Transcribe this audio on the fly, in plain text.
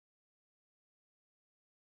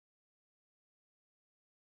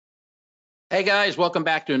Hey guys, welcome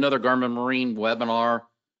back to another Garmin Marine webinar.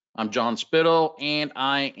 I'm John Spittle and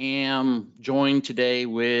I am joined today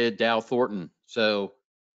with Dow Thornton. So,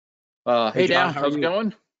 Hey hey Dow, John, how are how's it you?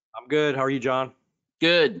 going? I'm good. How are you, John?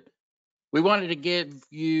 Good. We wanted to give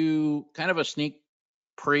you kind of a sneak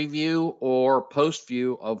preview or post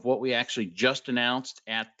view of what we actually just announced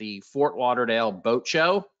at the Fort Lauderdale Boat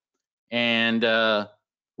Show and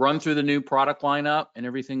run through the new product lineup and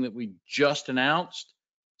everything that we just announced.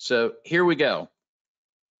 So here we go.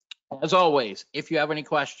 As always, if you have any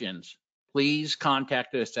questions, please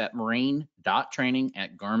contact us at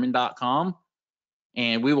marine.training@garmin.com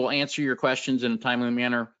and we will answer your questions in a timely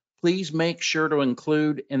manner. Please make sure to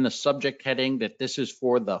include in the subject heading that this is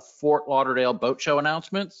for the Fort Lauderdale Boat Show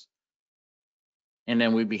announcements. And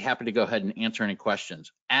then we'd be happy to go ahead and answer any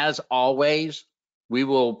questions. As always, we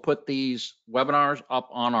will put these webinars up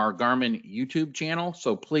on our Garmin YouTube channel.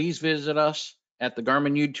 So please visit us at the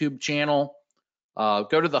Garmin YouTube channel. Go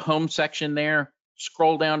to the home section there,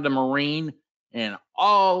 scroll down to Marine, and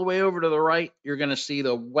all the way over to the right, you're going to see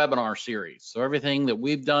the webinar series. So everything that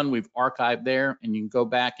we've done, we've archived there, and you can go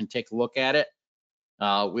back and take a look at it.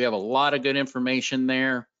 We have a lot of good information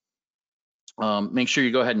there. Make sure you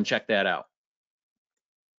go ahead and check that out.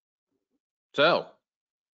 So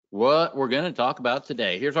what we're going to talk about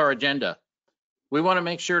today, here's our agenda. We want to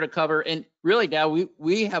make sure to cover, and really, Dow,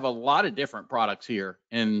 we have a lot of different products here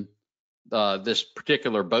in this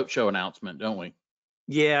particular boat show announcement, don't we?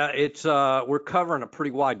 Yeah, it's we're covering a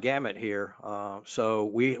pretty wide gamut here. So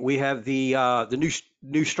we have the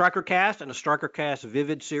new Striker Cast and the Striker Cast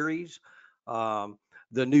Vivid series. The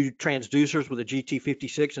new transducers with the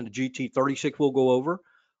GT56 and the GT36 we'll go over.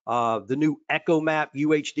 The new Echo Map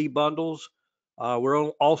UHD bundles. We're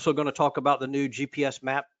also going to talk about the new GPS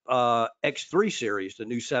Map X3 series, the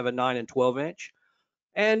new 7, 9, and 12 inch.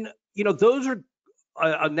 And those are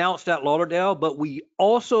announced at Lauderdale, but we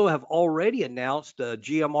also have already announced the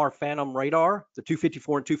GMR Phantom radar, the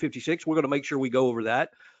 254 and 256. We're going to make sure we go over that.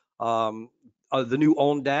 The new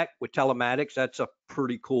on deck with telematics, that's a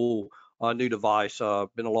pretty cool new device.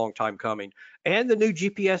 Been a long time coming. And the new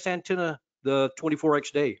GPS antenna, the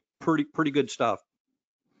 24XD, pretty good stuff.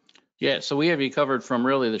 Yeah, so we have you covered from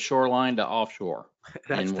really the shoreline to offshore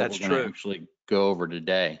and what That's we're going to true. actually go over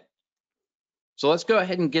today. So let's go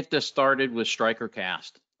ahead and get this started with Striker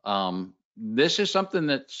Cast. This is something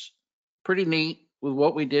that's pretty neat with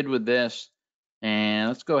what we did with this. And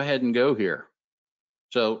let's go ahead and go here.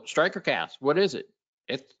 So Striker Cast, what is it?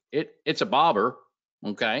 It's a bobber,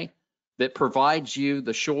 okay, that provides you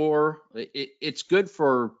the shore. It's good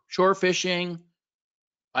for shore fishing,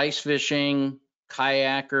 ice fishing,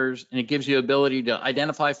 kayakers, and it gives you ability to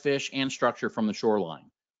identify fish and structure from the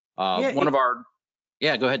shoreline. Yeah,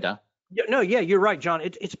 Yeah, go ahead, Don. yeah, you're right, John.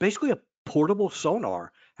 It's basically a portable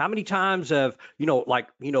sonar. How many times have,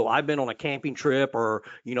 I've been on a camping trip or,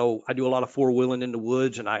 I do a lot of four-wheeling in the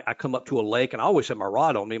woods and I come up to a lake and I always have my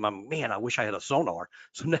rod on me. Man, I wish I had a sonar.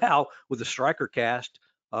 So now with the Striker Cast,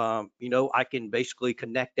 I can basically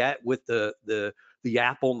connect that with the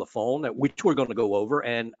app on the phone, which we're going to go over,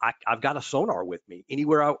 and I've got a sonar with me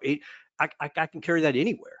anywhere. I can carry that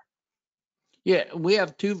anywhere. Yeah, we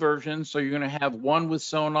have two versions. So you're going to have one with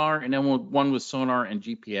sonar and then one with sonar and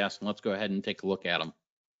GPS. And let's go ahead and take a look at them.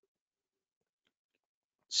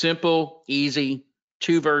 Simple, easy,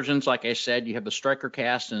 two versions. Like I said, you have the Striker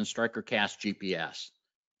Cast and Striker Cast GPS.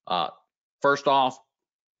 First off,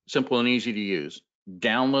 simple and easy to use.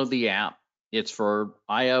 Download the app. It's for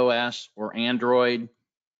iOS or Android.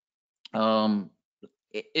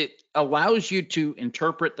 It allows you to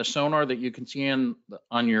interpret the sonar that you can see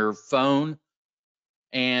on your phone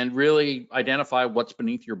and really identify what's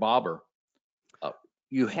beneath your bobber.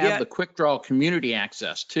 You have the quick draw community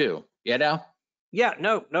access too. Yeah, Dow? Yeah,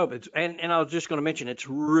 no, and I was just going to mention it's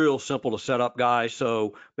real simple to set up, guys.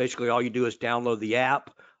 So basically, all you do is download the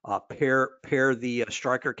app, pair the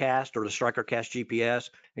Striker Cast or the Striker Cast GPS,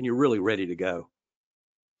 and you're really ready to go.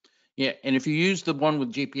 Yeah, and if you use the one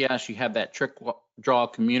with GPS, you have that trick draw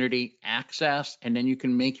community access, and then you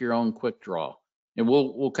can make your own quick draw. And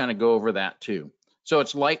we'll kind of go over that too. So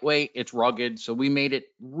it's lightweight, it's rugged. So we made it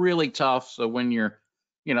really tough. So when you're,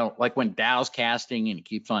 like when Dow's casting and he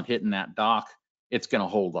keeps on hitting that dock, it's going to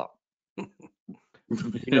hold up. You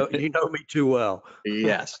know me too well.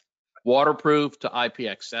 Yes. Waterproof to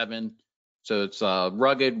IPX7. So it's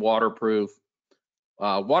rugged, waterproof.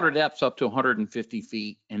 Water depth's up to 150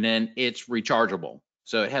 feet, and then it's rechargeable.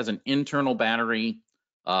 So it has an internal battery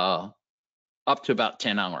up to about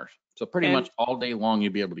 10 hours. So pretty much all day long,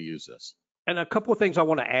 you'll be able to use this. And a couple of things I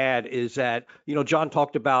want to add is that, John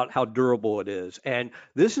talked about how durable it is. And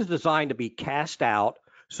this is designed to be cast out.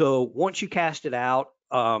 So once you cast it out,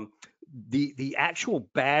 the actual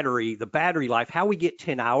battery, the battery life, how we get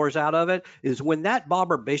 10 hours out of it is when that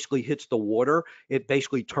bobber basically hits the water, it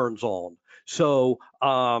basically turns on. So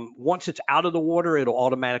once it's out of the water, it'll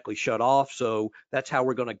automatically shut off. So that's how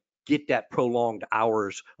we're going to get that prolonged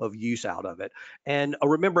hours of use out of it. And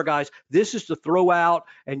remember, guys, this is to throw out,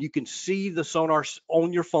 and you can see the sonar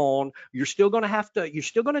on your phone. You're still going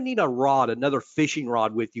to need a rod, another fishing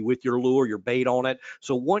rod with you, with your lure, your bait on it.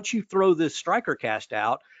 So once you throw this striker cast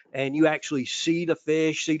out, and you actually see the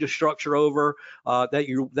fish, see the structure over that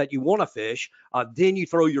you want to fish, then you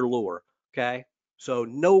throw your lure. Okay. So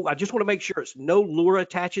no, I just want to make sure it's no lure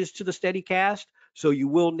attaches to the steady cast. So you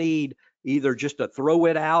will need either just to throw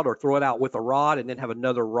it out or throw it out with a rod and then have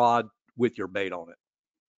another rod with your bait on it.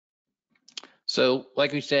 So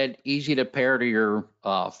like we said, easy to pair to your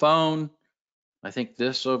phone. I think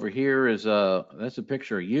this over here is that's a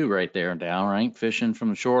picture of you right there, Dow, right? Fishing from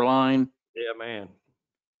the shoreline. Yeah, man.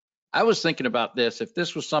 I was thinking about this. If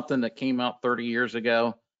this was something that came out 30 years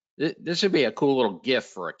ago, this would be a cool little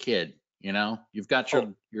gift for a kid. You know, you've got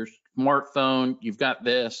Oh, your smartphone, you've got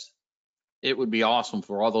this. It would be awesome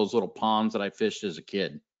for all those little ponds that I fished as a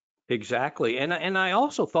kid. exactly. And I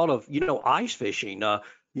also thought of, ice fishing.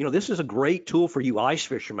 This is a great tool for you ice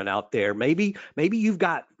fishermen out there. Maybe you've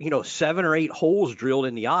got, 7 or 8 holes drilled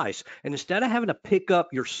in the ice, and instead of having to pick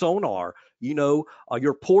up your sonar,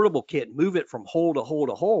 your portable kit, move it from hole to hole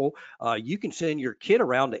to hole, you can send your kit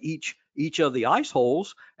around to each of the ice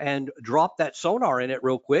holes and drop that sonar in it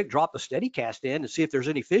real quick, drop the steady cast in and see if there's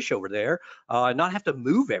any fish over there, and not have to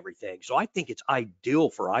move everything. So I think it's ideal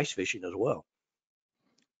for ice fishing as well.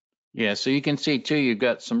 Yeah, so you can see too, you've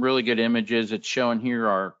got some really good images. It's showing here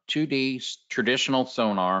our 2D traditional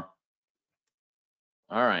sonar.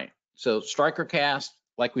 All right. So Striker Cast,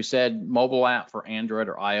 like we said, mobile app for Android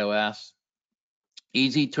or iOS.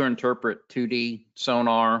 Easy to interpret 2D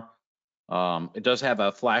sonar. It does have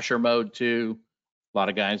a flasher mode too. A lot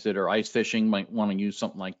of guys that are ice fishing might want to use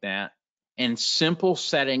something like that. And simple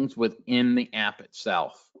settings within the app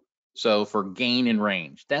itself. So for gain and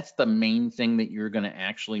range, that's the main thing that you're going to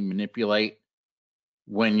actually manipulate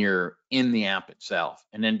when you're in the app itself.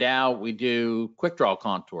 And then Dow, we do quick draw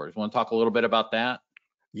contours. Want to talk a little bit about that?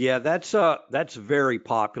 Yeah, that's very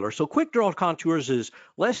popular. So quick draw contours is,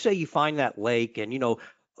 let's say you find that lake and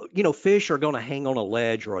fish are going to hang on a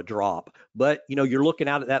ledge or a drop, but you're looking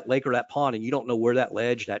out at that lake or that pond and you don't know where that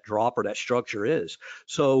ledge, that drop or that structure is.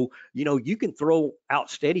 So, you can throw out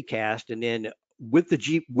steady cast, and then with the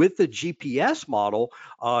GPS model,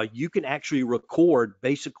 you can actually record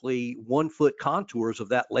basically 1 foot contours of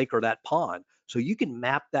that lake or that pond. So you can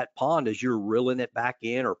map that pond as you're reeling it back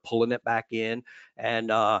in or pulling it back in, and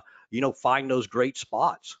find those great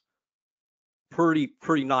spots. Pretty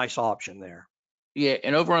nice option there. Yeah,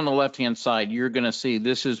 and over on the left-hand side, you're going to see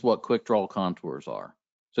this is what quick draw contours are.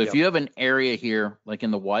 So if Yep. you have an area here, like in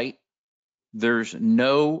the white, there's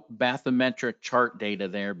no bathymetric chart data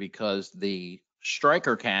there because the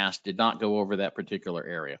striker cast did not go over that particular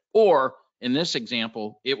area. Or in this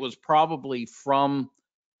example, it was probably from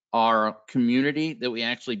our community that we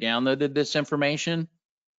actually downloaded this information.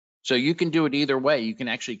 So you can do it either way. You can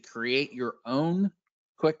actually create your own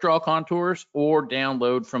quick draw contours or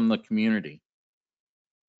download from the community.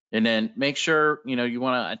 And then make sure, you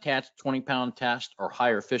want to attach 20-pound test or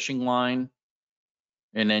higher fishing line,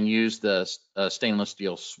 and then use the stainless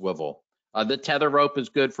steel swivel. The tether rope is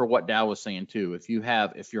good for what Dow was saying too. If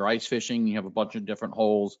you're ice fishing, you have a bunch of different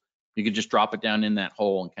holes, you can just drop it down in that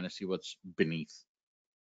hole and kind of see what's beneath.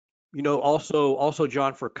 Also,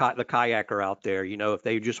 John, for the kayaker out there, if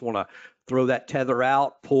they just want to throw that tether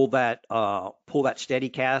out, pull that steady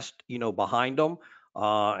cast, behind them,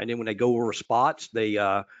 and then when they go over spots, they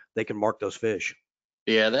can mark those fish.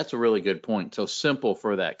 Yeah, that's a really good point. So simple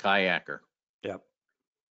for that kayaker. Yep.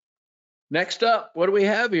 Next up, what do we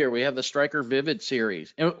have here? We have the Striker Vivid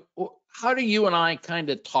series. And how do you and I kind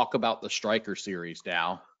of talk about the Striker series,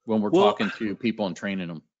 Dow, when we're Well, talking to people and training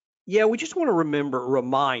them? yeah, we just want to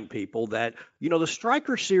remind people that, the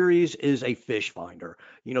Striker series is a fish finder.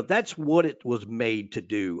 That's what it was made to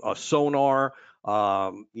do. A sonar,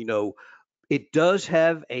 it does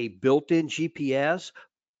have a built-in GPS,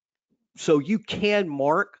 so you can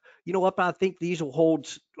mark, I think these will hold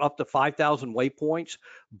up to 5,000 waypoints,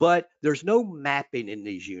 but there's no mapping in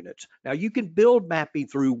these units. Now you can build mapping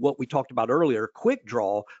through what we talked about earlier, quick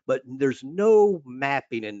draw, but there's no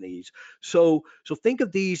mapping in these. So think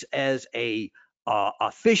of these as a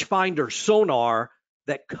fish finder sonar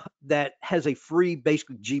that has a free basic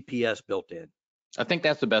GPS built in. I think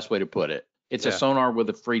that's the best way to put it. It's a Yeah. sonar with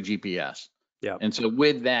a free GPS. Yeah. And so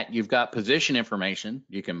with that, you've got position information,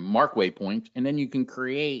 you can mark waypoints, and then you can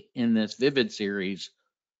create in this Vivid series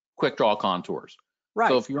quick draw contours. So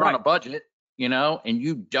Right. if you're on Right. a budget, and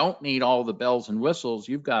you don't need all the bells and whistles,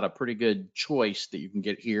 you've got a pretty good choice that you can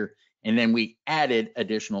get here. And then we added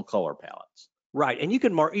additional color palettes. Right. And you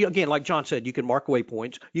can mark, again, like John said, you can mark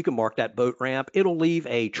waypoints. You can mark that boat ramp. It'll leave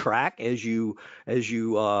a track as you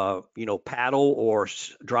paddle or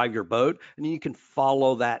drive your boat, and then you can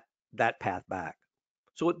follow that path back.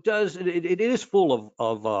 So it is full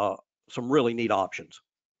of some really neat options.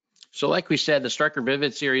 So like we said, the Striker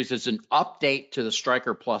Vivid series is an update to the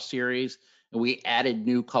Striker Plus series, and we added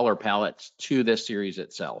new color palettes to this series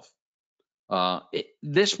itself.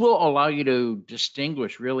 This will allow you to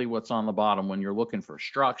distinguish really what's on the bottom when you're looking for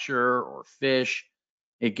structure or fish.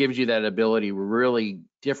 It gives you that ability to really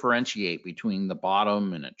differentiate between the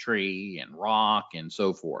bottom and a tree and rock and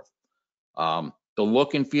so forth. The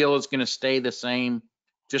look and feel is going to stay the same.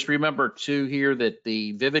 Just remember too here that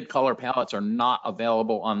the Vivid color palettes are not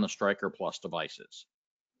available on the Striker Plus devices.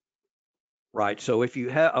 Right. So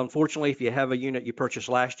unfortunately, if you have a unit you purchased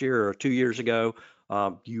last year or 2 years ago,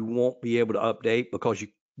 you won't be able to update because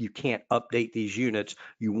you can't update these units.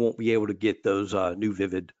 You won't be able to get those new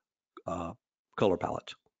Vivid uh, color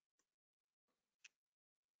palettes.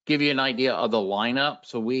 Give you an idea of the lineup.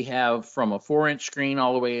 So we have from a 4-inch screen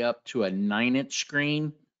all the way up to a 9-inch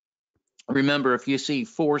screen. Remember, if you see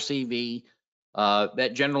 4CV,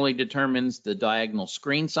 that generally determines the diagonal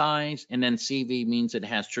screen size, and then CV means it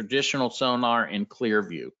has traditional sonar and clear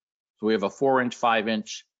view. So we have a 4-inch,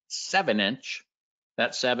 5-inch, 7-inch.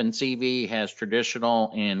 That 7 CV has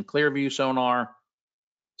traditional and clear view sonar.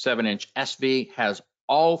 7-inch SV has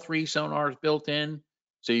all 3 sonars built in.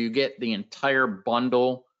 So you get the entire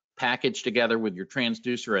bundle packaged together with your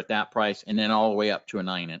transducer at that price, and then all the way up to a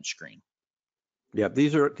 9-inch screen. Yeah,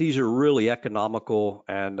 these are really economical,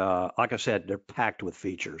 and like I said, they're packed with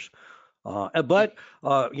features. But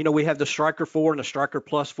we have the Striker 4 and the Striker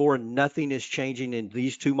Plus 4, and nothing is changing in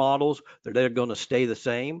these two models. They're going to stay the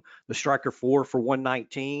same. The Striker 4 for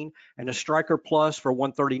 119 and the Striker Plus for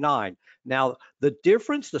 139. Now, the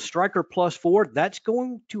difference, the Striker Plus 4, that's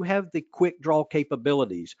going to have the quick draw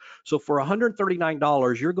capabilities. So for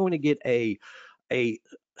 $139, you're going to get a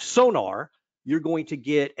sonar, you're going to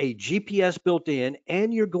get a GPS built in,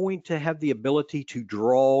 and you're going to have the ability to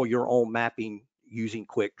draw your own mapping using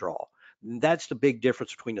quick draw. That's the big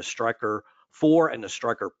difference between the Striker 4 and the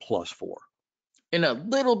Striker Plus 4. In a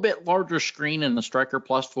little bit larger screen in the Striker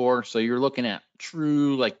Plus 4, so you're looking at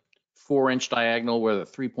true like 4-inch diagonal with a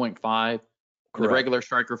 3.5, the Correct. regular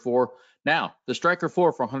Striker 4. Now, the Striker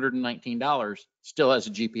 4 for $119 still has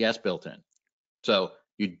a GPS built in. So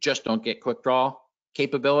you just don't get quick draw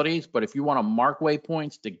capabilities, but if you want to mark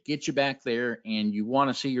waypoints to get you back there and you want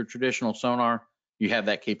to see your traditional sonar, you have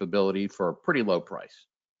that capability for a pretty low price.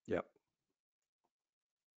 Yep.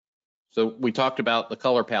 So we talked about the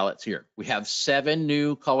color palettes here. We have 7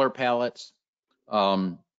 new color palettes.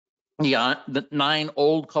 The 9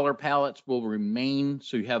 old color palettes will remain.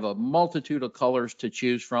 So you have a multitude of colors to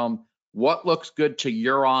choose from. What looks good to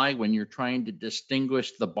your eye when you're trying to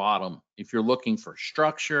distinguish the bottom? If you're looking for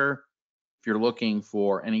structure, if you're looking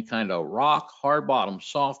for any kind of rock, hard bottom,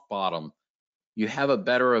 soft bottom, you have a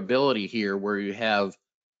better ability here where you have,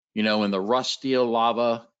 in the rust, steel,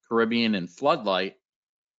 lava, Caribbean, and floodlight,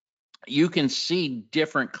 you can see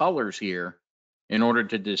different colors here in order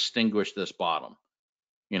to distinguish this bottom,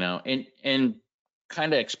 and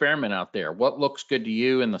kind of experiment out there. What looks good to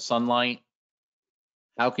you in the sunlight?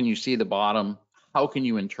 How can you see the bottom? How can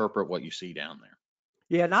you interpret what you see down there?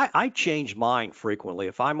 Yeah, and I change mine frequently.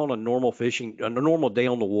 If I'm on a normal day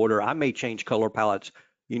on the water, I may change color palettes,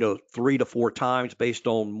 3 to 4 times based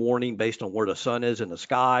on morning, based on where the sun is in the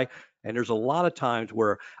sky. And there's a lot of times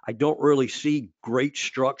where I don't really see great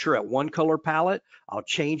structure at one color palette. I'll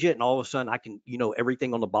change it, and all of a sudden I can,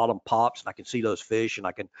 everything on the bottom pops, and I can see those fish, and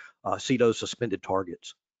I can see those suspended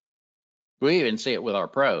targets. We even see it with our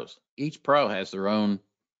pros. Each pro has their own,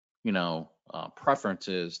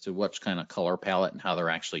 preferences to which kind of color palette and how they're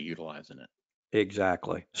actually utilizing it.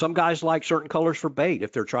 Exactly. Some guys like certain colors for bait.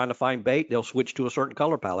 If they're trying to find bait, they'll switch to a certain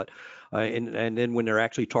color palette. And then when they're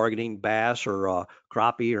actually targeting bass or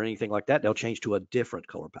crappie or anything like that, they'll change to a different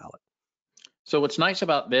color palette. So what's nice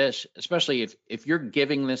about this, especially if you're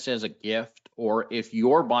giving this as a gift or if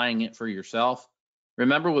you're buying it for yourself,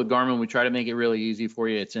 remember with Garmin, we try to make it really easy for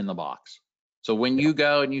you. It's in the box. So when you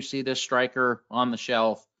go and you see this Striker on the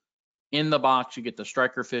shelf, in the box, you get the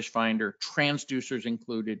Striker fish finder, transducers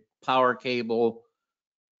included, power cable,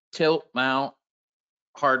 tilt mount,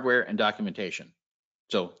 hardware, and documentation.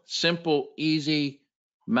 So simple, easy,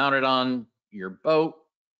 mount it on your boat,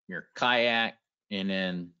 your kayak, and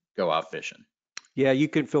then go out fishing. Yeah, you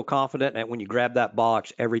can feel confident that when you grab that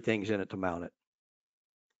box, everything's in it to mount it.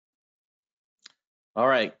 All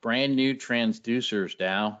right, brand new transducers,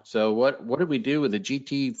 Dow. So what did we do with the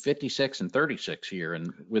GT 56 and 36 here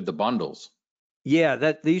and with the bundles?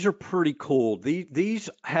 Yeah, these are pretty cool. These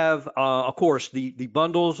have, of course, the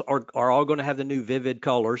bundles are all going to have the new vivid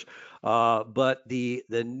colors, but the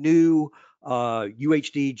new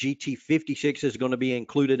UHD GT56 is going to be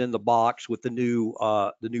included in the box with the new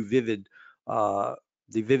vivid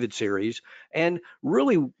the vivid series. And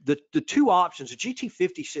really, the two options, the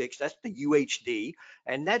GT56, that's the UHD,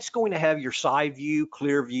 and that's going to have your side view,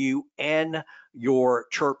 clear view, and your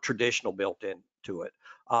chirp traditional built into it.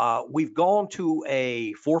 We've gone to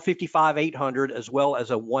a 455 800 as well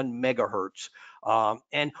as a 1 megahertz.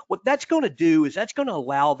 And what that's going to do is that's going to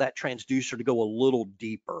allow that transducer to go a little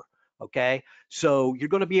deeper. Okay, so you're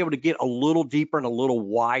going to be able to get a little deeper and a little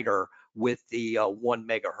wider with the 1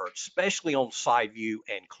 megahertz, especially on side view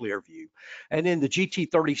and clear view. And then the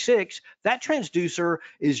GT36, that transducer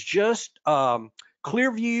is just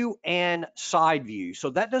clear view and side view. So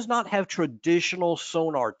that does not have traditional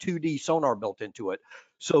sonar, 2D sonar built into it.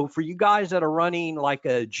 So for you guys that are running like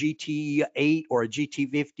a GT8 or a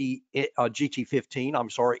GT50, GT15,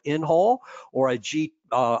 I'm sorry, in haul, or a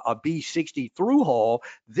B60 through haul,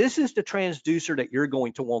 this is the transducer that you're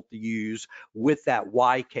going to want to use with that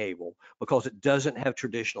Y cable because it doesn't have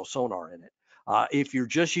traditional sonar in it. If you're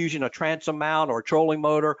just using a transom mount or a trolling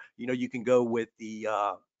motor, you can go with the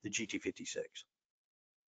GT56.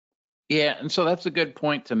 Yeah, and so that's a good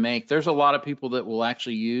point to make. There's a lot of people that will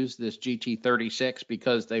actually use this GT36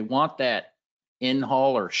 because they want that in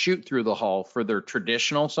hull or shoot through the hull for their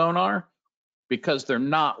traditional sonar because they're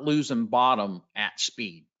not losing bottom at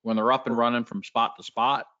speed when they're up and running from spot to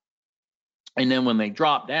spot. And then when they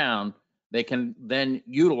drop down, they can then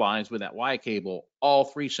utilize with that Y cable all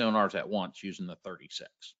three sonars at once using the 36.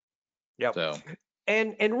 Yep. So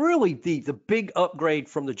And really the big upgrade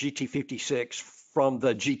from the GT56 from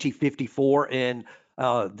the GT54 in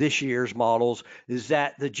this year's models is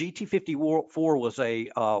that the GT54 was a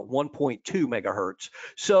 1.2 megahertz.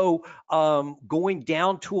 So going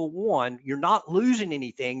down to a 1, you're not losing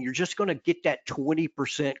anything. You're just going to get that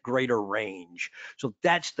 20% greater range. So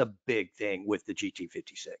that's the big thing with the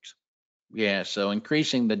GT56. yeah, so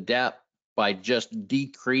increasing the depth by just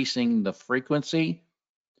decreasing the frequency,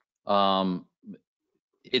 um,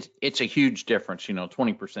 it's a huge difference,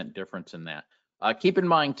 20% difference in that. Keep in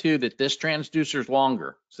mind too that this transducer is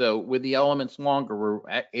longer. So with the elements longer,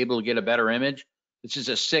 we're able to get a better image. This is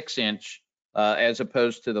a 6-inch as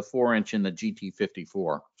opposed to the 4-inch in the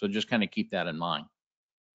GT54. So just kind of keep that in mind.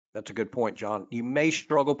 That's a good point, John. You may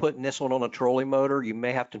struggle putting this one on a trolling motor. You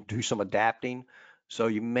may have to do some adapting. So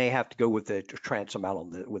you may have to go with the transom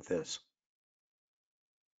mount with this.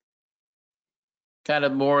 Kind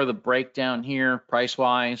of more of the breakdown here price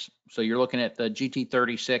wise. So you're looking at the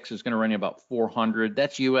GT36 is going to run you about 400.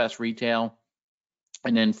 That's US retail.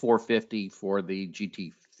 And then 450 for the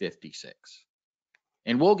GT56.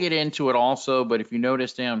 And we'll get into it also, but if you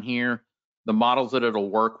notice down here, the models that it'll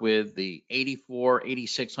work with, the 84,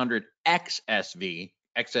 8600 XSV,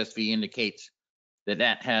 XSV indicates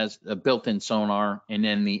that has a built-in sonar, and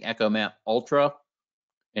then the EchoMap Ultra,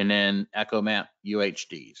 and then EchoMap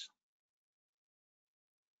UHDs.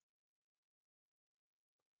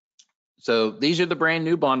 So these are the brand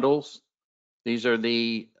new bundles. These are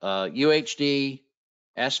the UHD,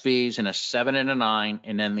 SVs in a 7 and a 9,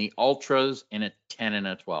 and then the Ultras in a 10 and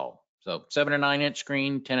a 12. So 7 and 9 inch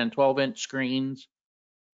screen, 10 and 12 inch screens.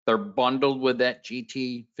 They're bundled with that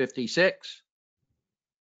GT56.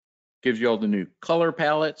 Gives you all the new color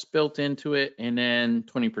palettes built into it, and then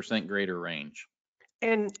 20% greater range.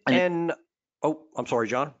 And oh, I'm sorry,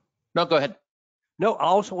 John. No, go ahead. No, I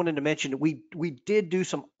also wanted to mention that we did do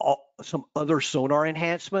some other sonar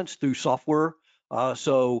enhancements through software.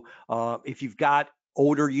 So if you've got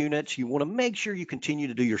older units, you want to make sure you continue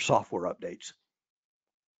to do your software updates.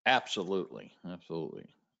 Absolutely, absolutely.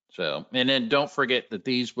 So, and then don't forget that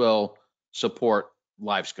these will support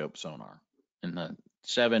live scope sonar in the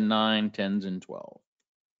 7, 9, 10s, and 12.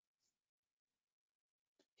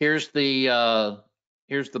 Here's the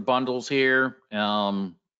bundles here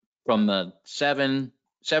from the 7,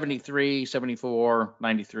 73, 74,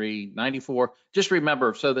 93, 94. Just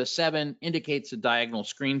remember, so the 7 indicates the diagonal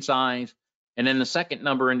screen size, and then the second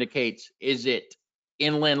number indicates, is it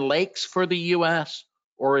inland lakes for the US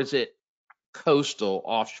or is it coastal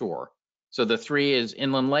offshore? So the 3 is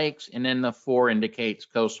inland lakes, and then the 4 indicates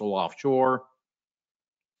coastal offshore,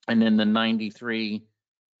 and then the 93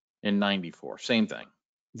 and 94, same thing.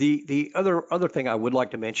 The other thing I would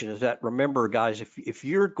like to mention is that, remember, guys, if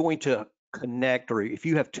you're going to connect, or if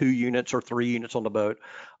you have 2 units or 3 units on the boat,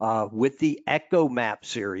 with the Echo Map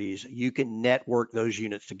series, you can network those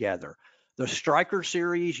units together. The Striker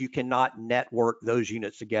series, you cannot network those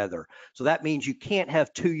units together. So that means you can't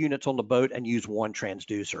have 2 units on the boat and use one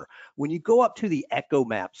transducer. When you go up to the Echo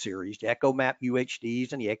Map series, the Echo Map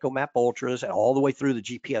UHDs and the Echo Map Ultras, and all the way through the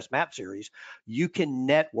GPS Map series, you can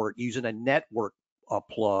network using a network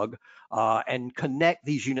plug and connect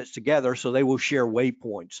these units together, so they will share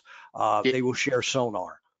waypoints. They will share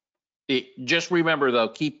sonar. Just remember though,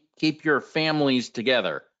 keep your families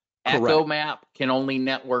together. Correct. Echo Map can only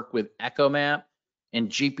network with Echo Map, and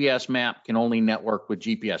GPS Map can only network with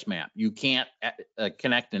GPS Map. You can't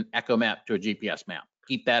connect an Echo Map to a GPS Map.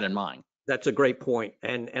 Keep that in mind. That's a great point.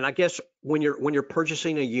 And I guess when you're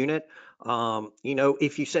purchasing a unit,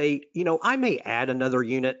 if you say, I may add another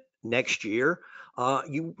unit next year,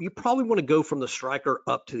 you probably want to go from the Striker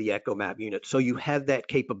up to the Echo Map unit, so you have that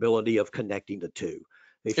capability of connecting the two.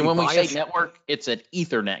 If And you when we buy say network, it's an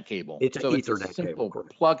Ethernet cable. it's an So it's a Ethernet cable. simple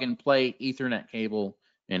plug and play Ethernet cable,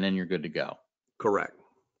 and then you're good to go. Correct.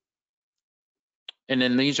 And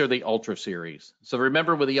then these are the Ultra series. So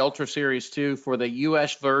remember, with the Ultra series too, for the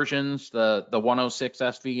US versions, the 106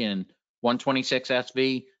 SV and 126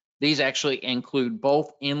 SV, these actually include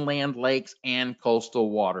both inland lakes and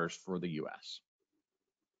coastal waters for the US.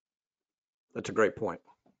 That's a great point.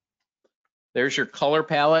 There's your color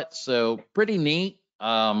palette. So pretty neat.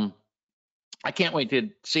 I can't wait to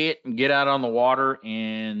see it and get out on the water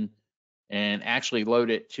and actually load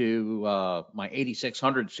it to my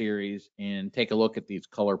 8600 series and take a look at these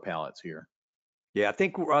color palettes here. Yeah, I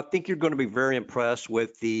think you're going to be very impressed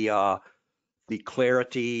with the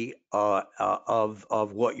clarity of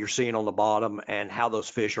what you're seeing on the bottom, and how those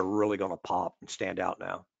fish are really going to pop and stand out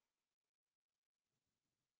now.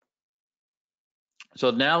 So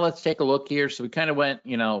now let's take a look here. So we kind of went,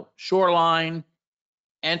 shoreline,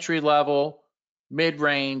 entry level,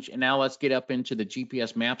 mid-range, and now let's get up into the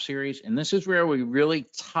GPS Map series. And this is where we really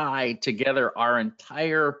tie together our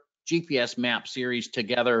entire GPS Map series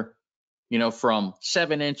together, from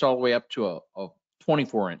 7-inch all the way up to a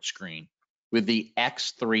 24-inch screen with the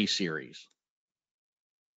X3 series.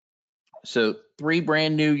 So 3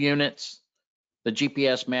 brand new units, the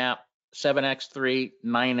GPS Map 7X3,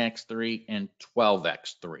 9X3, and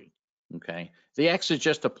 12X3. Okay. The X is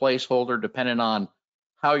just a placeholder depending on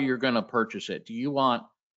how you're going to purchase it. Do you want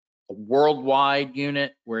a worldwide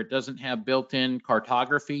unit where it doesn't have built-in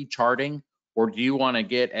cartography charting, or do you want to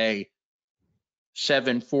get a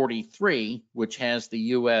 743, which has the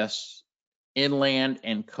US inland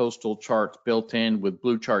and coastal charts built in with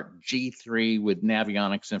Blue Chart G3 with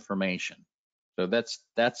Navionics information? So that's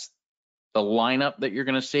the lineup that you're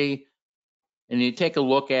going to see. And you take a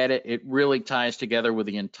look at it, it really ties together with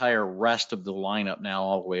the entire rest of the lineup now,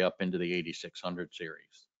 all the way up into the 8600 series.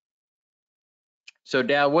 So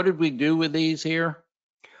Dow, what did we do with these here?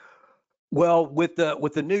 Well, with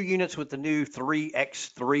the new units, with the new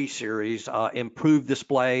 3X3 series, improved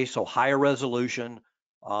display, so higher resolution,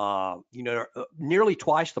 nearly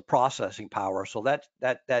twice the processing power. So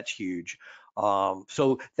that's huge.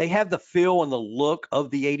 So they have the feel and the look of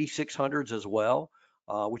the 8600s as well,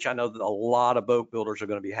 which I know that a lot of boat builders are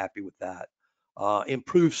going to be happy with that.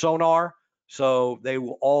 Improved sonar, so they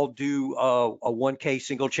will all do a 1K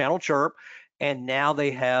single channel chirp, and now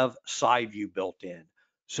they have side view built in.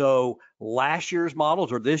 So last year's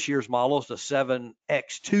models, or this year's models, the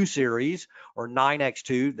 7X2 series or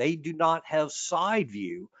 9X2, they do not have side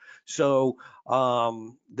view. So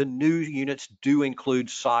the new units do include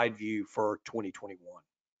side view for 2021.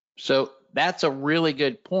 So that's a really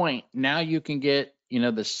good point. Now you can get, the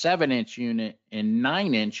 7-inch unit and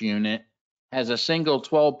 9-inch unit has a single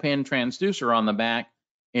 12-pin transducer on the back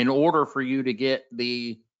in order for you to get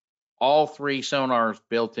all 3 sonars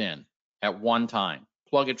built in at one time.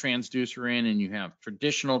 Plug a transducer in and you have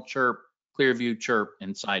traditional chirp, clear view chirp,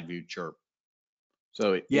 and side view chirp.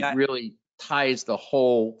 So it really ties the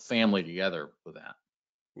whole family together with that.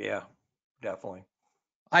 Yeah, definitely.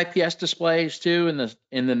 IPS displays too in the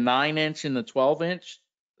 9-inch and the 12-inch.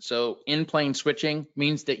 So in-plane switching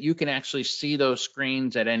means that you can actually see those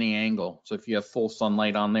screens at any angle. So if you have full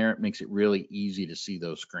sunlight on there, it makes it really easy to see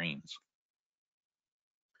those screens.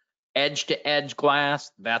 Edge-to-edge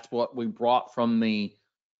glass, that's what we brought from the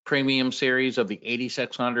premium series of the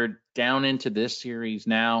 8600 down into this series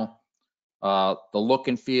now. The look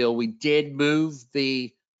and feel, we did move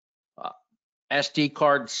the SD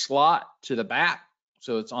card slot to the back.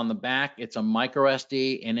 So it's on the back, it's a micro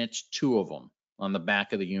SD, and it's 2 of them on the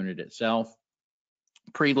back of the unit itself.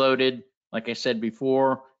 Preloaded Like I said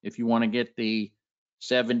before, if you want to get the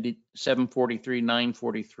 743,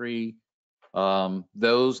 943,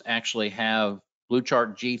 those actually have Blue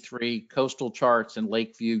Chart G3 coastal charts and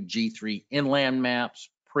Lakeview G3 inland maps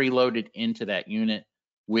preloaded into that unit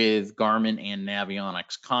with Garmin and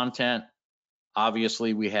Navionics content.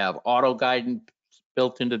 Obviously, we have auto guidance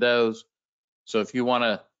built into those. So if you want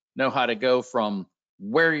to know how to go from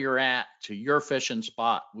where you're at to your fishing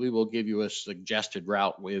spot, we will give you a suggested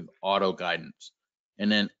route with auto guidance.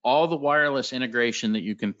 And then all the wireless integration that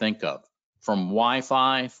you can think of, from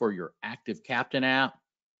Wi-Fi for your Active Captain app,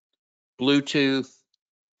 Bluetooth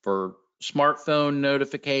for smartphone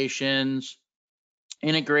notifications,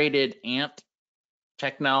 integrated ANT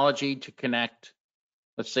technology to connect,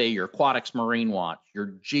 let's say, your Aquatics Marine Watch,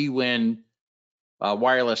 your G-Win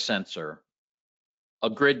wireless sensor, a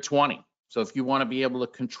Grid 20. So if you want to be able to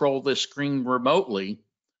control this screen remotely,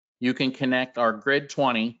 you can connect our Grid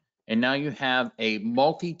 20, and now you have a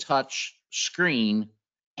multi-touch screen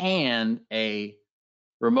and a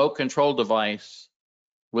remote control device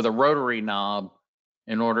with a rotary knob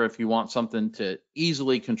in order if you want something to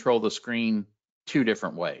easily control the screen 2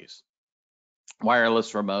 different ways.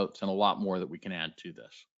 Wireless remotes and a lot more that we can add to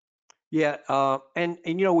this. Yeah, and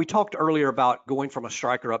you know, we talked earlier about going from a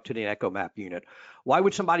Striker up to the Echo Map unit. Why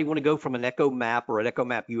would somebody want to go from an Echo Map or an Echo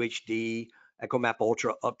Map UHD, Echo Map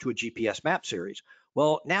Ultra up to a GPS map series?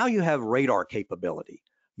 Well, now you have radar capability.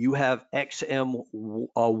 You have XM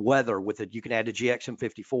weather with it. You can add a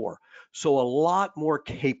GXM54. So a lot more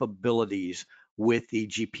capabilities with the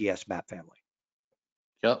GPS map family.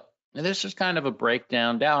 Yep. And this is kind of a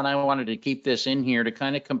breakdown down. I wanted to keep this in here to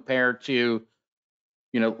kind of compare to,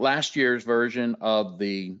 last year's version of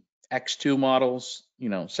the X2 models,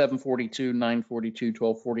 742, 942,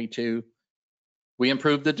 1242. We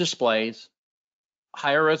improved the displays,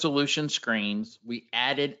 higher resolution screens. We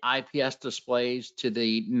added IPS displays to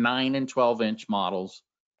the 9 and 12-inch models,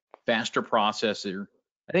 faster processor.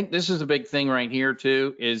 I think this is a big thing right here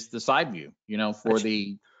too, is the side view, for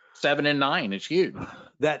the 7 and 9, it's huge.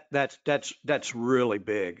 That's really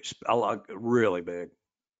big, really big.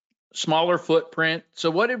 Smaller footprint. So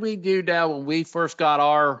what did we do now when we first got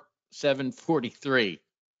our 743?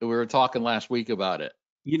 We were talking last week about it.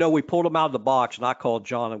 We pulled them out of the box, and I called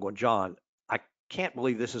John. I'm going, John, I can't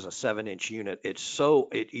believe this is a 7-inch unit. It's so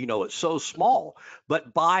small.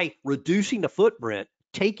 But by reducing the footprint,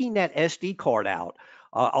 taking that SD card out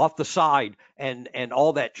off the side, and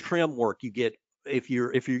all that trim work you get if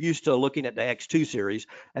you're used to looking at the X2 series,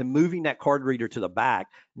 and moving that card reader to the back,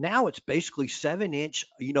 now it's basically 7-inch,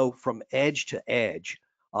 from edge to edge.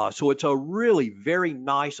 So it's a really very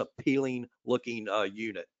nice, appealing looking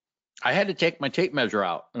unit. I had to take my tape measure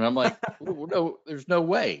out, and I'm like, no, there's no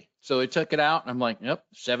way. So I took it out, and I'm like, yep,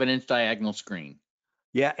 7-inch diagonal screen.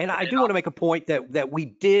 Yeah, and I do want to make a point that we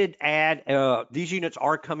did add, these units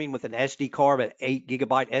are coming with an SD card, an 8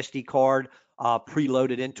 gigabyte SD card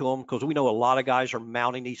preloaded into them, because we know a lot of guys are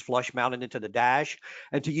mounting these flush mounted into the dash,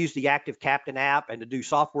 and to use the Active Captain app and to do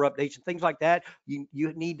software updates and things like that, you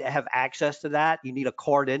need to have access to that. You need a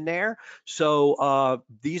card in there. So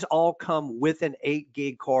these all come with an 8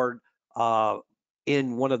 gig card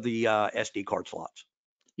in one of the SD card slots.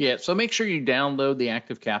 Yeah, so make sure you download the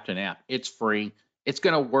Active Captain app. It's free. It's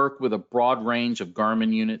going to work with a broad range of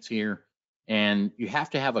Garmin units here. And you have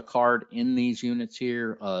to have a card in these units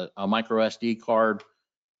here, a micro SD card.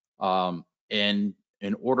 And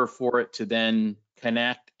in order for it to then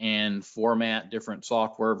connect and format different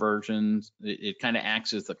software versions, it kind of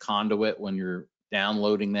acts as the conduit when you're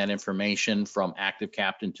downloading that information from Active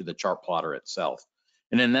Captain to the chart plotter itself.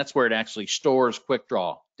 And then that's where it actually stores quick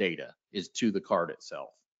draw data, is to the card itself.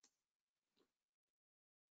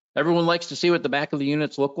 Everyone likes to see what the back of the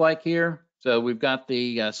units look like here. So we've got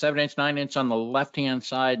the 7-inch, 9-inch on the left-hand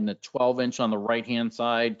side and the 12-inch on the right-hand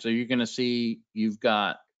side. So you're going to see you've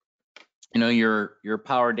got, your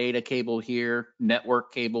power data cable here,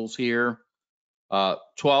 network cables here,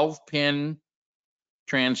 12-pin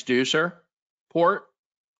transducer port.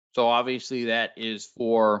 So obviously that is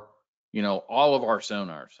for, all of our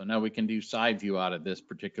sonars. So now we can do side view out of this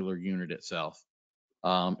particular unit itself.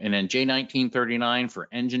 And then J1939 for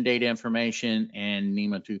engine data information and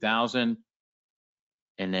NEMA 2000.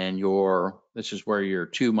 And then this is where your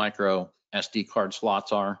 2 micro SD card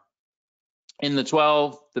slots are. In the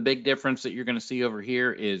 12, the big difference that you're going to see over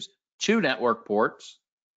here is 2 network ports.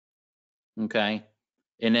 Okay.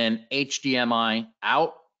 And then HDMI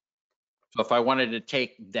out. So if I wanted to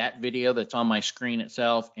take that video that's on my screen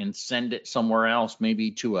itself and send it somewhere else,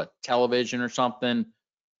 maybe to a television or something,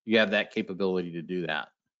 you have that capability to do that.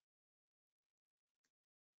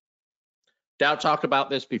 Dow talked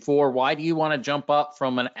about this before. Why do you want to jump up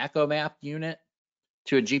from an Echo Map unit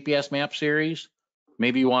to a GPS map series?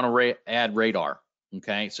 Maybe you want to add radar.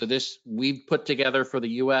 Okay, so this we've put together for the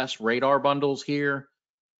US radar bundles here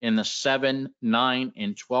in the 7, 9,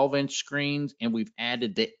 and 12-inch screens, and we've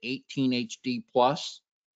added the 18 HD plus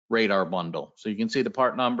radar bundle. So you can see the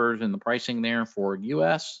part numbers and the pricing there for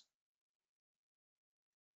US.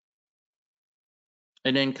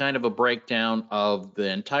 And then kind of a breakdown of the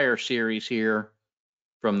entire series here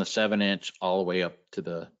from the 7-inch all the way up to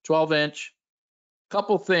the 12-inch.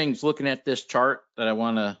 Couple things looking at this chart that I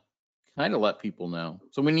want to kind of let people know.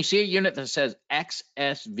 So when you see a unit that says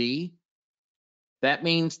XSV, that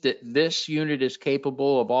means that this unit is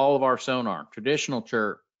capable of all of our sonar, traditional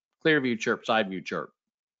chirp, clear view chirp, side view chirp.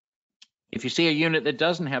 If you see a unit that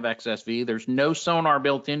doesn't have XSV, there's no sonar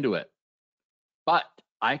built into it. But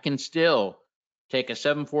I can still take a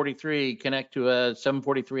 743, connect to a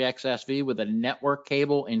 743 XSV with a network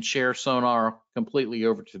cable and share sonar completely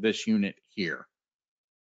over to this unit here.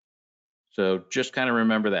 So just kind of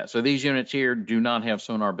remember that. So these units here do not have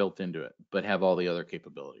sonar built into it, but have all the other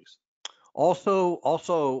capabilities.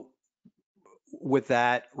 Also with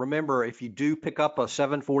that, remember, if you do pick up a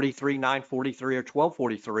 743, 943, or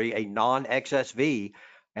 1243, a non-XSV,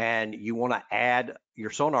 and you want to add your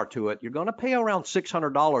sonar to it, you're going to pay around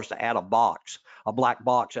 $600 to add a box, a black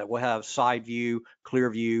box that will have side view, clear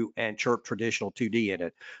view, and chirp traditional 2D in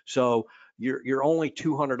it. So you're only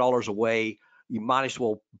 $200 away. You might as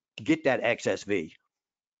well get that XSV.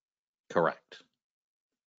 Correct.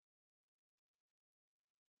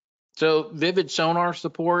 So Vivid sonar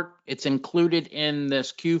support, it's included in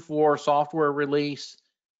this Q4 software release.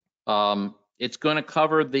 It's going to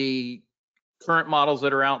cover the current models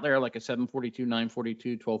that are out there, like a 742,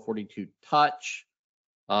 942, 1242 touch,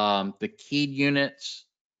 the keyed units,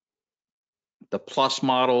 the plus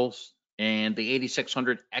models, and the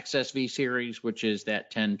 8600 XSV series, which is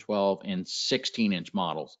that 10, 12, and 16-inch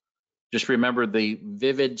models. Just remember the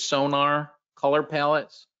Vivid sonar color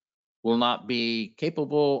palettes will not be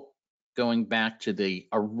capable going back to the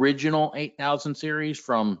original 8000 series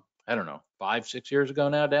from, I don't know, 5, 6 years ago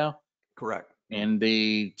now, Dow? Correct. And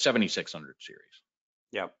the 7600 series.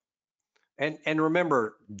 Yep. And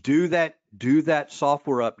remember, do that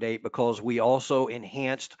software update, because we also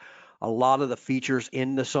enhanced a lot of the features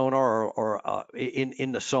in the sonar or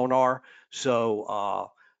in the sonar.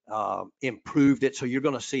 So improved it. So you're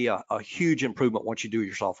going to see a huge improvement once you do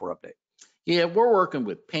your software update. Yeah, we're working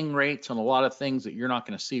with ping rates on a lot of things that you're not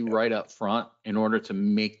going to see right up front in order to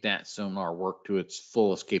make that sonar work to its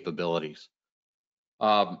fullest capabilities.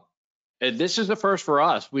 This is the first for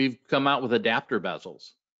us. We've come out with adapter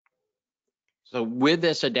bezels. So with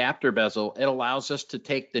this adapter bezel, it allows us to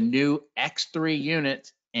take the new X3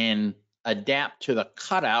 unit and adapt to the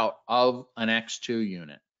cutout of an X2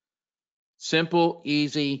 unit. Simple,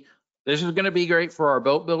 easy. This is going to be great for our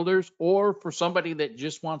boat builders or for somebody that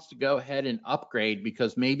just wants to go ahead and upgrade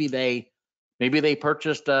because maybe they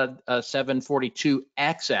purchased a 742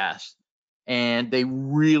 XS and they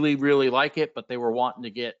really, really like it, but they were wanting to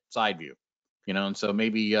get side view, and so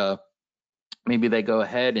maybe they go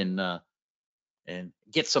ahead and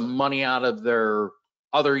get some money out of their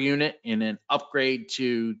other unit and then upgrade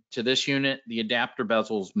to this unit. The adapter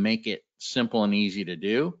bezels make it simple and easy to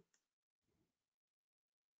do.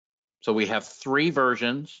 So we have 3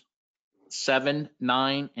 versions, 7,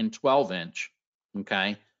 9, and 12-inch,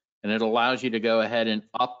 okay? And it allows you to go ahead and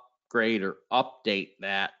upgrade or update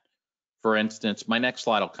that. For instance, my next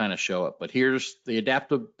slide will kind of show it, but here's the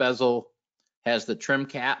adaptive bezel, has the trim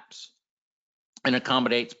caps, and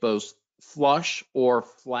accommodates both flush or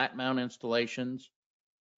flat mount installations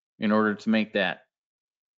in order to make that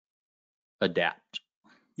adapt.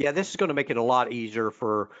 Yeah, this is going to make it a lot easier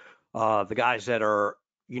for the guys that are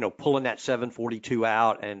pulling that 742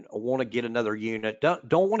 out and want to get another unit.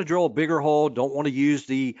 Don't want to drill a bigger hole. Don't want to use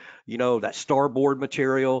the that starboard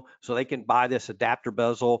material. So they can buy this adapter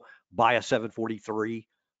bezel, buy a 743,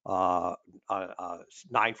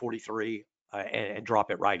 943, and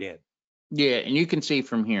drop it right in. Yeah, and you can see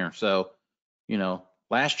from here. So,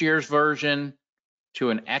 last year's version to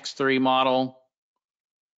an X3 model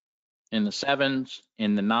in the 7s,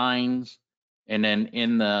 in the 9s, and then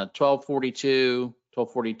in the 1242,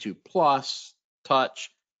 1242 plus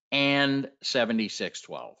touch, and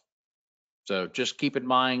 7612. So just keep in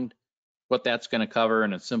mind what that's going to cover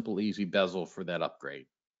and a simple, easy bezel for that upgrade.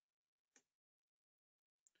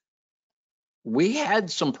 We had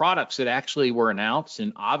some products that actually were announced,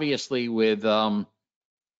 and obviously with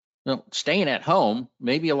staying at home,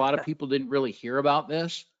 maybe a lot of people didn't really hear about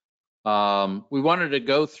this. We wanted to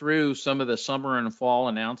go through some of the summer and fall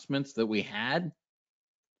announcements that we had.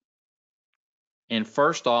 And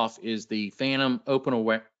first off is the Phantom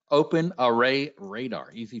Open Array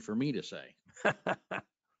Radar. Easy for me to say.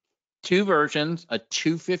 Two versions, a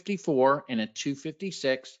 254 and a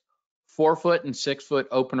 256, 4-foot and 6-foot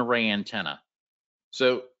open array antenna.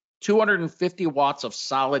 So 250 watts of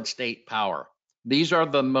solid state power. These are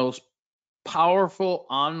the most powerful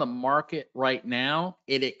on the market right now.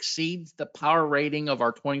 It exceeds the power rating of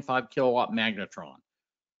our 25 kilowatt magnetron.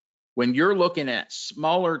 When you're looking at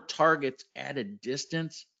smaller targets at a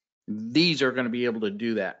distance, these are going to be able to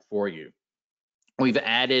do that for you. We've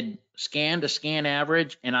added scan to scan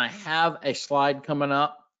average, and I have a slide coming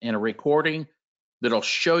up and a recording that'll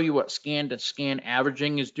show you what scan to scan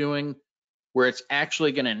averaging is doing, where it's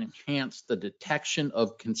actually going to enhance the detection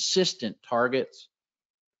of consistent targets.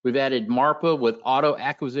 We've added MARPA with auto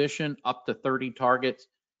acquisition up to 30 targets,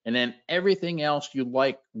 and then everything else you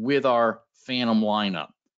like with our Phantom lineup.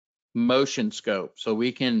 Motion scope, so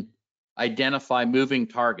we can identify moving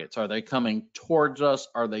targets. Are they coming towards us?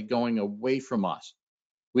 Are they going away from us?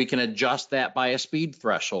 We can adjust that by a speed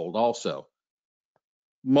threshold also.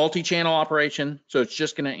 Multi-channel operation, so it's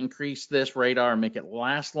just going to increase this radar and make it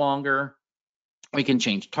last longer. We can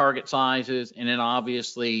change target sizes, and then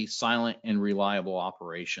obviously silent and reliable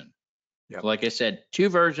operation. Yep. So like I said, two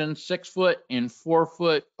versions, 6-foot and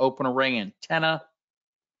 4-foot open array antenna.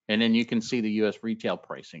 And then you can see the US retail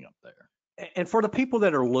pricing up there. And for the people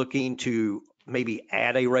that are looking to maybe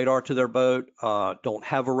add a radar to their boat, don't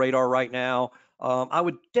have a radar right now, I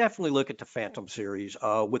would definitely look at the Phantom series.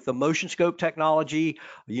 With the motion scope technology,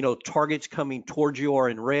 targets coming towards you are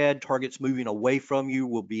in red, targets moving away from you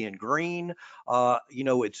will be in green.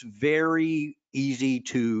 It's very easy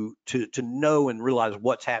to know and realize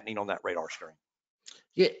what's happening on that radar screen.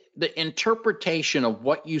 Yeah, the interpretation of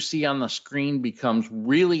what you see on the screen becomes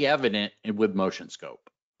really evident with motion scope.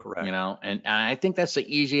 Correct. And I think that's the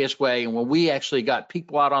easiest way. And when we actually got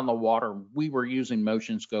people out on the water, we were using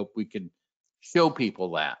motion scope. We could show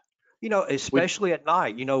people that. Especially at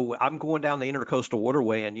night, I'm going down the intercoastal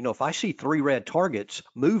waterway, and if I see 3 red targets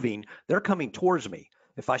moving, they're coming towards me.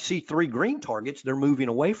 If I see 3 green targets, they're moving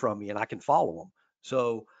away from me, and I can follow them.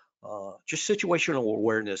 So just situational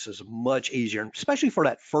awareness is much easier, especially for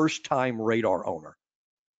that first time radar owner.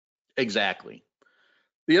 Exactly.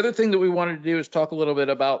 The other thing that we wanted to do is talk a little bit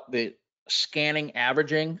about the scanning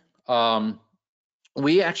averaging.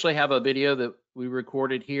 We actually have a video that we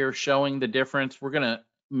recorded here showing the difference. We're going to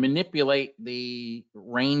manipulate the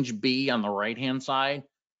range B on the right-hand side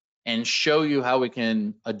and show you how we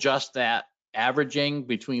can adjust that averaging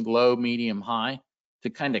between low, medium, high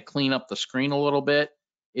to kind of clean up the screen a little bit.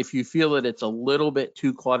 If you feel that it's a little bit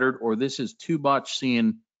too cluttered or this is too much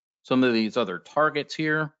seeing some of these other targets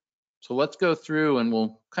here. So let's go through and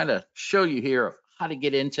we'll kind of show you here of how to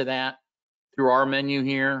get into that through our menu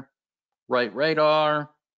here. Right radar,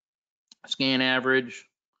 scan average,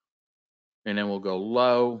 and then we'll go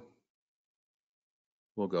low.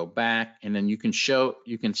 We'll go back, and then you can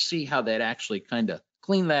see how that actually kind of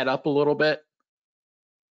clean that up a little bit.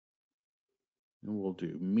 And we'll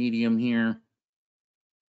do medium here.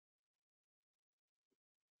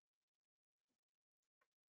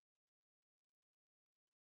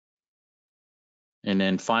 And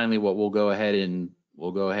then finally, what we'll go ahead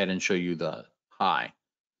and show you the high.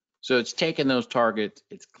 So it's taking those targets,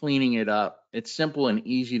 it's cleaning it up. It's simple and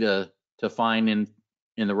easy to find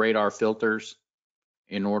in the radar filters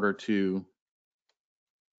in order to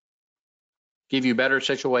give you better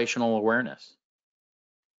situational awareness.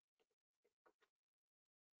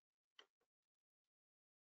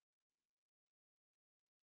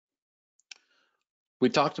 We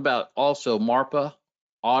talked about also MARPA,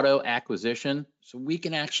 auto acquisition. So we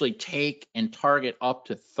can actually take and target up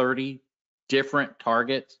to 30 different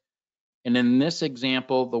targets. And in this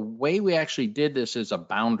example, the way we actually did this is a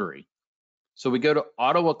boundary. So we go to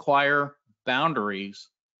auto acquire boundaries,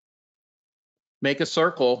 make a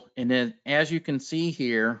circle, and then as you can see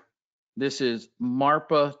here, this is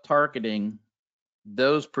MARPA targeting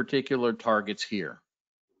those particular targets here.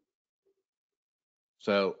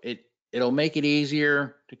 So it'll make it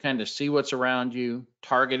easier to kind of see what's around you,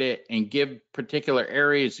 target it, and give particular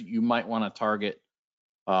areas that you might want to target,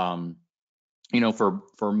 for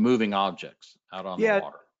moving objects out on the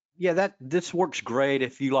water. Yeah, this works great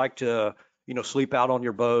if you like to, sleep out on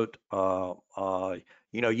your boat.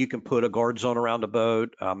 You can put a guard zone around a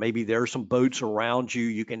boat. Maybe there's some boats around you.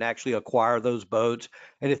 You can actually acquire those boats.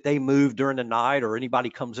 And if they move during the night or anybody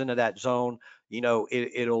comes into that zone, you'll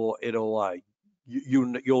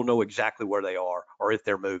know exactly where they are or if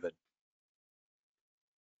they're moving.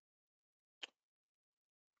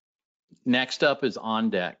 Next up is on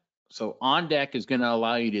deck. So on deck is going to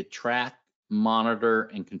allow you to track, monitor,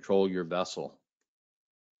 and control your vessel.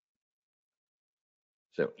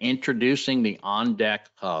 So introducing the on deck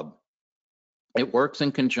hub. It works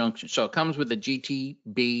in conjunction. So it comes with a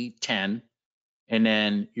GTB10, and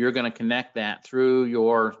then you're going to connect that through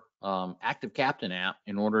your Active Captain app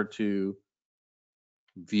in order to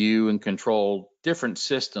view and control different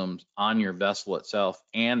systems on your vessel itself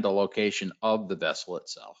and the location of the vessel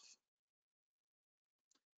itself.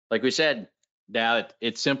 Like we said, Dow,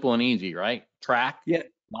 it's simple and easy, right? Track, Yeah.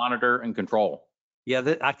 monitor, and control.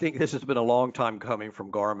 Yeah, I think this has been a long time coming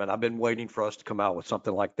from Garmin. I've been waiting for us to come out with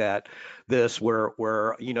something like that. This where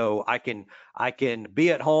I can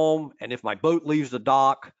be at home, and if my boat leaves the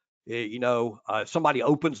dock, somebody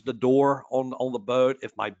opens the door on the boat.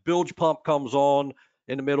 If my bilge pump comes on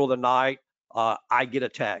in the middle of the night, I get a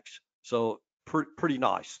text. So pretty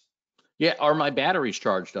nice. Yeah, are my batteries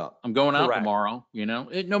charged up? I'm going out Correct. tomorrow,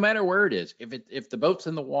 no matter where it is. If the boat's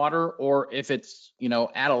in the water or if it's,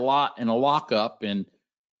 at a lot in a lockup and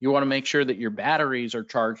you want to make sure that your batteries are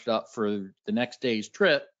charged up for the next day's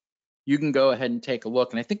trip, you can go ahead and take a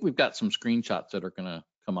look. And I think we've got some screenshots that are going to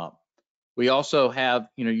come up. We also have,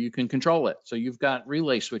 you can control it. So you've got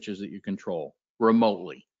relay switches that you control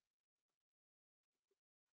remotely.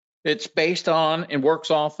 It's based on and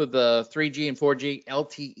works off of the 3G and 4G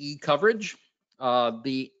LTE coverage.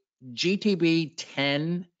 The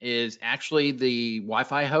GTB10 is actually the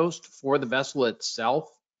Wi-Fi host for the vessel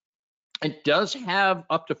itself. It does have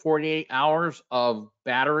up to 48 hours of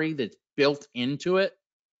battery that's built into it.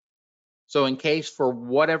 So in case for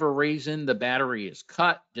whatever reason the battery is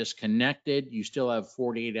cut, disconnected, you still have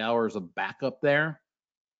 48 hours of backup there.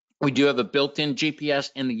 We do have a built-in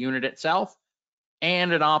GPS in the unit itself,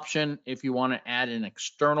 and an option if you want to add an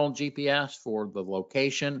external GPS for the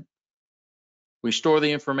location. We store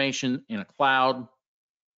the information in a cloud,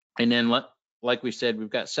 and then like we said,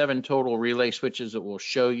 we've got 7 total relay switches that we'll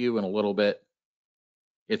show you in a little bit.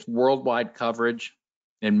 It's worldwide coverage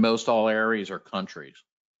in most all areas or countries.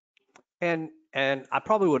 And I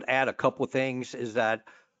probably would add a couple of things is that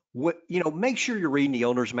make sure you're reading the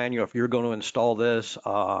owner's manual if you're going to install this.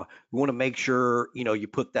 You want to make sure you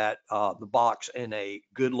put that the box in a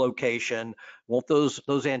good location. Want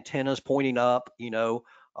those antennas pointing up.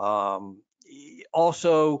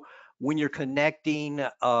 Also, when you're connecting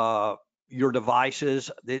your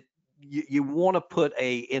devices, that you want to put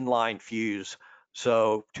a inline fuse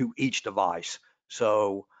to each device.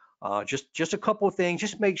 So just a couple of things.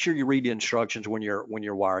 Just make sure you read the instructions when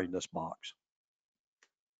you're wiring this box.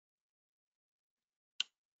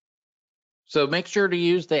 So make sure to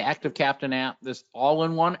use the Active Captain app. This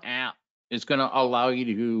all-in-one app is going to allow you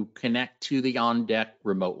to connect to the on deck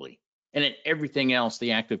remotely, and then everything else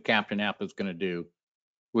the Active Captain app is going to do,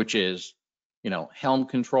 which is, helm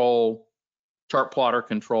control, chart plotter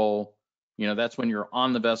control. That's when you're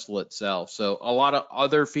on the vessel itself. So a lot of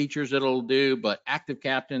other features it'll do, but Active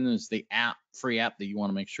Captain is the free app that you want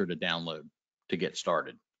to make sure to download to get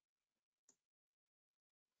started.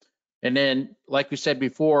 And then, like we said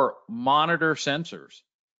before, monitor sensors.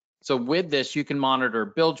 So with this, you can monitor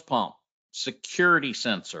bilge pump, security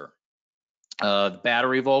sensor,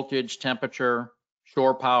 battery voltage, temperature,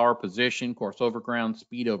 shore power, position, course over ground,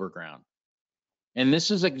 speed over ground. And this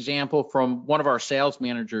is an example from one of our sales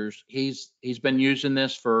managers. He's been using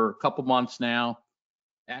this for a couple months now.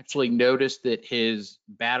 Actually noticed that his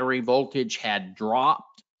battery voltage had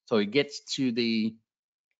dropped. So he gets to the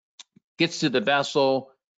vessel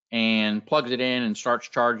and plugs it in and starts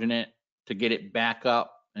charging it to get it back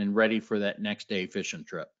up and ready for that next day fishing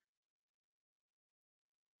trip.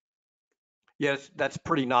 Yes, that's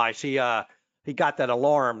pretty nice. He got that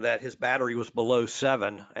alarm that his battery was below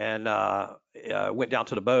 7 and went down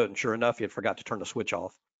to the boat, and sure enough, he had forgot to turn the switch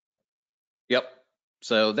off. Yep.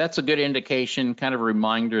 So that's a good indication, kind of a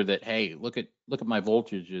reminder that, hey, look at my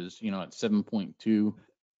voltages, at 7.2,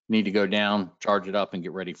 need to go down, charge it up, and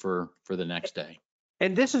get ready for the next day.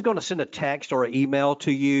 And this is going to send a text or an email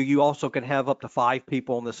to you. You also can have up to 5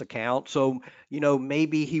 people on this account. So,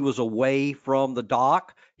 maybe he was away from the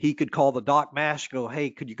dock. He could call the dock master and go, hey,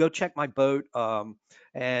 could you go check my boat? So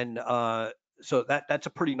that's a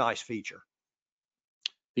pretty nice feature.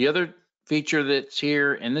 The other feature that's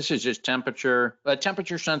here, and this is just temperature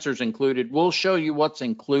sensors included. We'll show you what's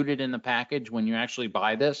included in the package when you actually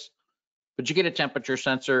buy this, but you get a temperature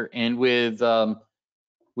sensor, and with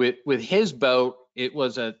his boat, it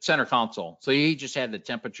was a center console. So he just had the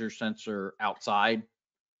temperature sensor outside,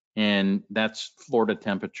 and that's Florida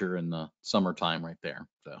temperature in the summertime right there.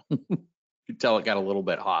 So you could tell it got a little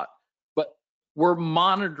bit hot, but we're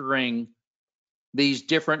monitoring these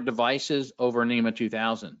different devices over NEMA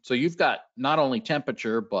 2000. So you've got not only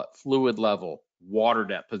temperature, but fluid level, water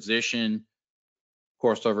depth, position,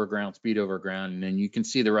 course over ground, speed over ground, and then you can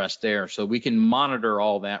see the rest there. So we can monitor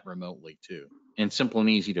all that remotely too, and simple and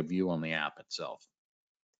easy to view on the app itself.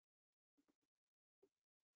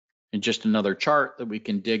 And just another chart that we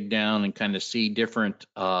can dig down and kind of see different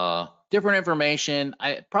information.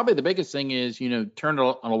 Probably the biggest thing is, turn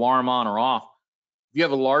an alarm on or off. If you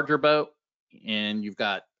have a larger boat and you've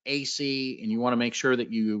got AC and you want to make sure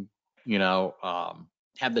that you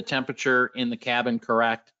have the temperature in the cabin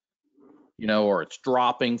correct, or it's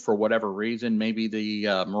dropping for whatever reason, maybe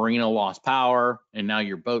the marina lost power and now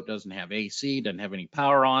your boat doesn't have AC, doesn't have any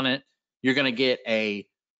power on it, you're going to get an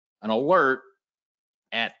alert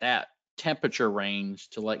at that temperature range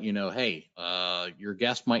to let you know, hey, your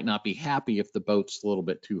guest might not be happy if the boat's a little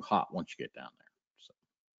bit too hot once you get down there. So.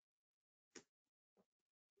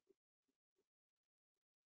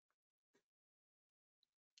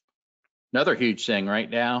 Another huge thing right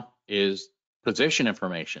now is position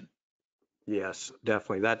information. Yes,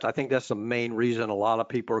 definitely. I think that's the main reason a lot of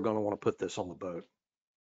people are going to want to put this on the boat.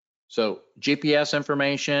 So GPS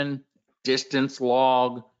information, distance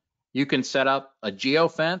log, you can set up a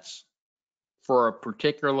geofence for a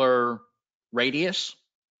particular radius.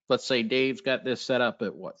 Let's say Dave's got this set up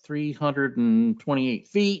at 328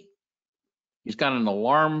 feet. He's got an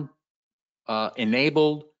alarm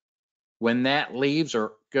enabled. When that leaves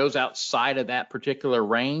or goes outside of that particular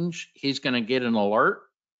range, he's going to get an alert.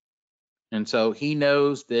 And so he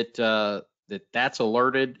knows that that's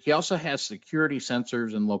alerted. He also has security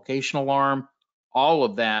sensors and location alarm. All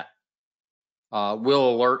of that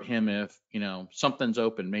will alert him if something's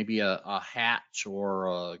open, maybe a hatch or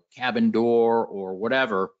a cabin door or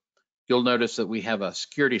whatever. You'll notice that we have a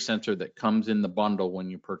security sensor that comes in the bundle when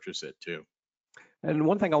you purchase it too. And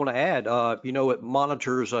one thing I want to add, it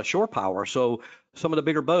monitors shore power. So some of the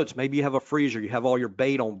bigger boats, maybe you have a freezer, you have all your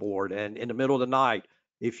bait on board, and in the middle of the night,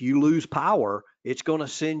 if you lose power, it's going to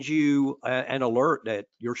send you an alert that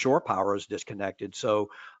your shore power is disconnected.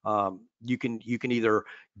 So you can either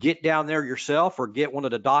get down there yourself or get one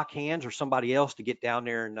of the dock hands or somebody else to get down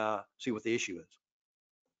there and see what the issue is.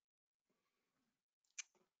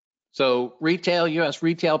 So U.S.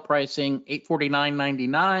 retail pricing,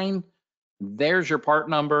 $849.99. There's your part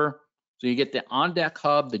number. So you get the on-deck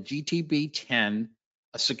hub, the GTB10,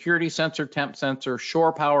 a security sensor, temp sensor,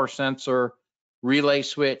 shore power sensor, relay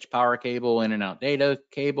switch, power cable, in and out data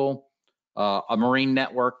cable, a marine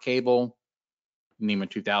network cable, NEMA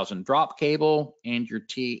 2000 drop cable, and your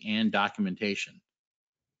T and documentation.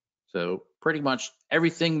 So pretty much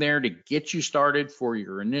everything there to get you started for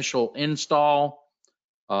your initial install.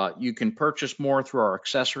 You can purchase more through our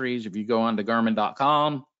accessories. If you go on to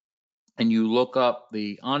Garmin.com and you look up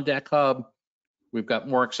the on-deck hub, we've got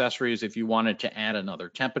more accessories if you wanted to add another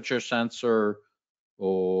temperature sensor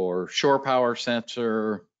or shore power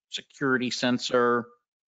sensor, security sensor.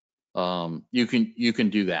 You can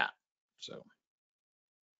do that. So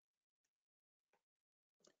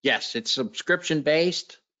yes, it's subscription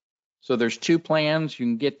based. So there's two plans. You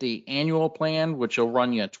can get the annual plan, which will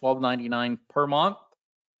run you $12.99 per month.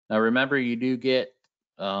 Now remember, you do get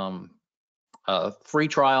a free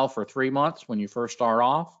trial for 3 months when you first start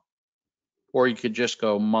off, or you could just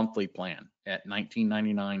go monthly plan at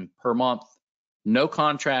 $19.99 per month. No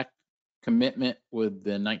contract commitment with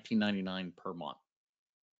the $19.99 per month.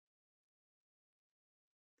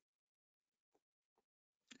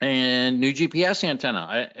 And new GPS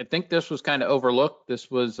antenna. I think this was kind of overlooked. This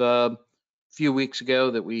was a few weeks ago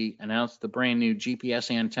that we announced the brand new GPS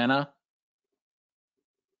antenna.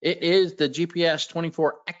 It is the GPS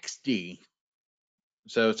 24XD.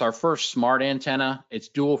 So it's our first smart antenna. It's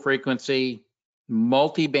dual frequency,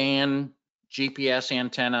 multi-band GPS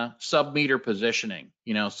antenna, sub-meter positioning.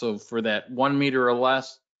 So for that 1 meter or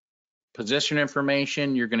less position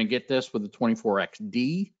information, you're going to get this with the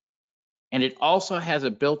 24XD. And it also has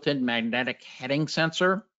a built-in magnetic heading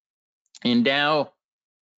sensor. And now,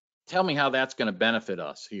 tell me how that's going to benefit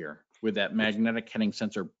us here with that magnetic heading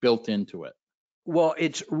sensor built into it. Well,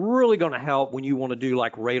 it's really going to help when you want to do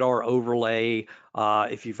like radar overlay.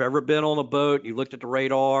 If you've ever been on a boat, you looked at the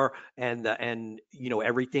radar and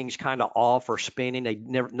everything's kind of off or spinning,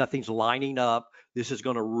 nothing's lining up. This is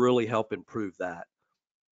going to really help improve that.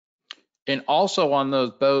 And also on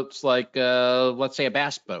those boats, like let's say a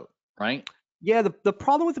bass boat, right? Yeah, the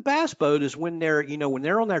problem with the bass boat is when they're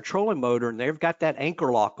on their trolling motor and they've got that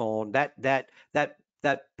anchor lock on, that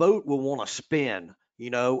boat will want to spin.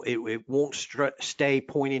 It won't stay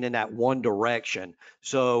pointing in that one direction.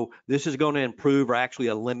 So this is going to improve or actually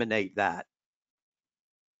eliminate that.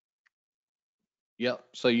 Yep.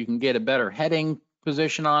 So you can get a better heading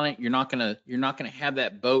position on it. You're not gonna have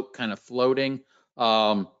that boat kind of floating.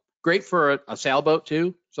 Um, Great for a sailboat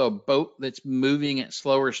too. So a boat that's moving at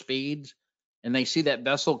slower speeds, and they see that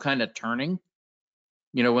vessel kind of turning.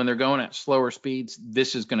 When they're going at slower speeds,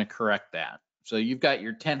 this is going to correct that. So you've got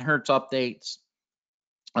your 10 hertz updates.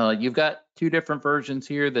 You've got two different versions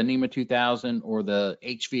here: the NEMA 2000 or the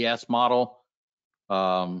HVS model,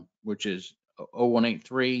 which is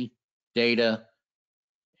 0183 data.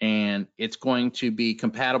 And it's going to be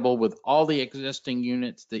compatible with all the existing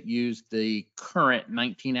units that use the current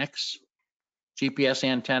 19X GPS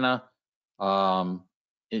antenna.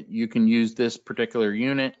 You can use this particular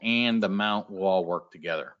unit and the mount will all work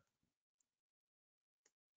together.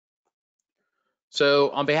 So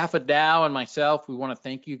on behalf of Dow and myself, we want to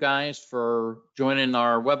thank you guys for joining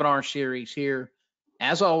our webinar series here.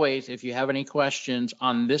 As always, if you have any questions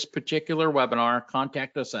on this particular webinar,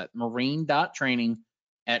 contact us at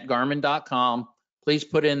marine.training@garmin.com. Please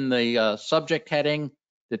put in the subject heading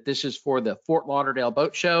that this is for the Fort Lauderdale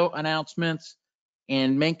Boat Show announcements,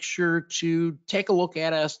 and make sure to take a look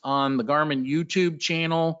at us on the Garmin YouTube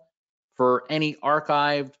channel for any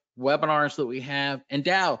archived webinars that we have. And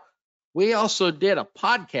Dow, we also did a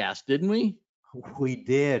podcast, didn't we? We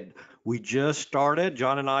did.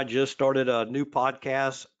 John and I just started a new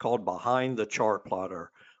podcast called Behind the Chart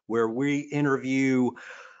Plotter, where we interview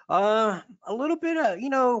a little bit of,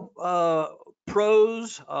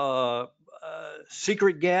 pros,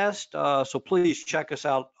 secret guests. So please check us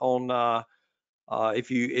out on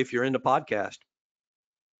if you're into podcast.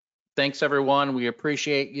 Thanks, everyone. We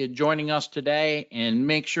appreciate you joining us today, and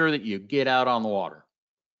make sure that you get out on the water.